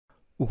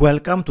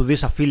Welcome to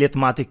this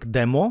Affiliatematic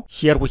demo.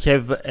 Here we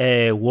have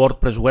a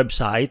WordPress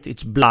website.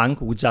 It's blank.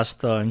 We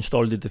just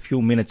installed it a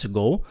few minutes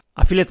ago.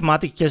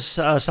 Affiliatematic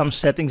has some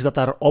settings that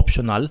are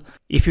optional.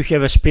 If you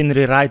have a Spin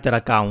Rewriter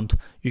account,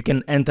 you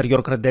can enter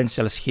your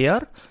credentials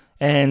here,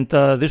 and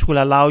this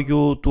will allow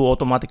you to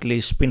automatically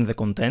spin the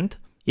content.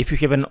 If you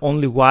have an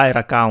OnlyWire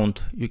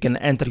account, you can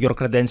enter your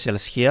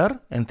credentials here,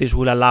 and this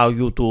will allow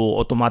you to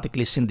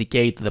automatically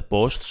syndicate the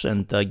posts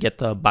and get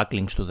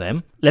backlinks to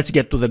them. Let's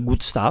get to the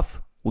good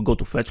stuff. We go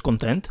to Fetch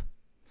Content,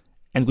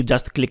 and we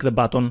just click the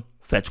button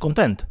Fetch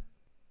Content.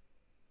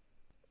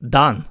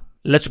 Done.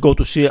 Let's go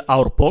to see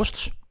our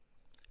posts.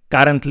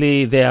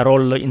 Currently they are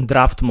all in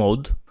draft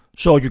mode,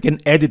 so you can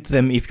edit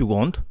them if you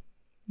want.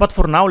 But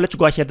for now, let's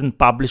go ahead and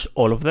publish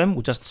all of them.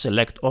 We just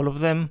select all of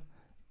them,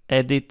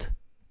 edit,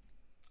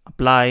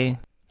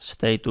 apply,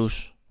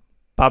 status,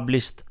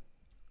 published,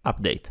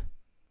 update.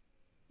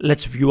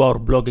 Let's view our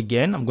blog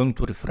again. I'm going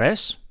to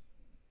refresh.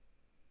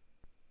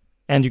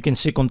 And you can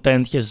see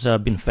content has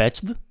been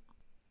fetched.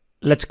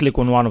 Let's click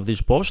on one of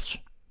these posts.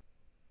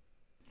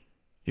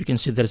 You can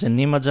see there's an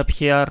image up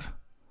here.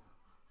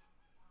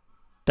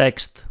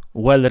 Text,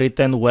 well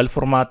written, well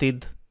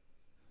formatted,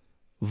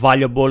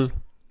 valuable.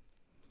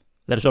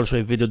 There's also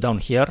a video down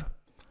here.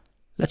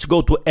 Let's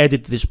go to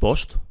edit this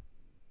post.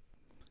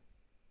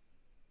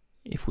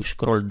 If we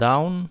scroll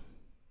down,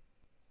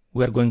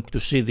 we are going to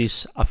see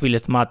this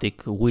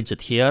Affiliatematic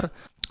widget here.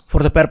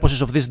 For the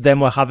purposes of this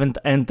demo, I haven't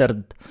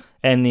entered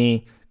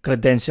any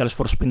credentials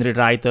for Spin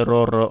Rewriter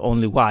or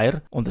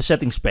OnlyWire on the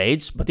settings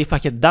page, but if I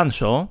had done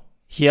so,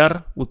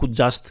 here we could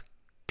just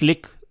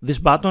click this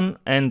button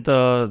and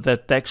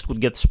the text would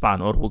get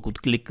spun, or we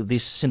could click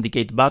this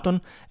syndicate button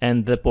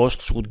and the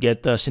posts would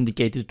get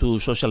syndicated to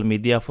social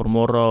media for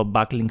more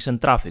backlinks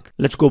and traffic.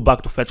 Let's go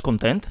back to Fetch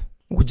Content.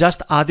 We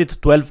just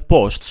added 12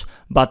 posts,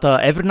 but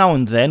every now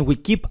and then we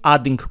keep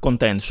adding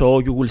content, so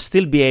you will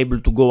still be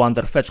able to go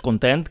under Fetch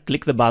Content,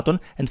 click the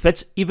button, and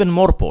fetch even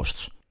more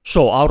posts.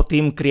 So our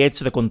team creates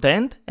the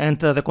content, and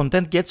the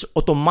content gets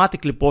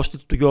automatically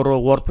posted to your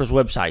WordPress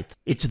website.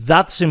 It's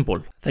that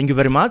simple. Thank you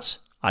very much.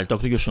 I'll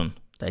talk to you soon.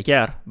 Take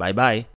care. Bye bye.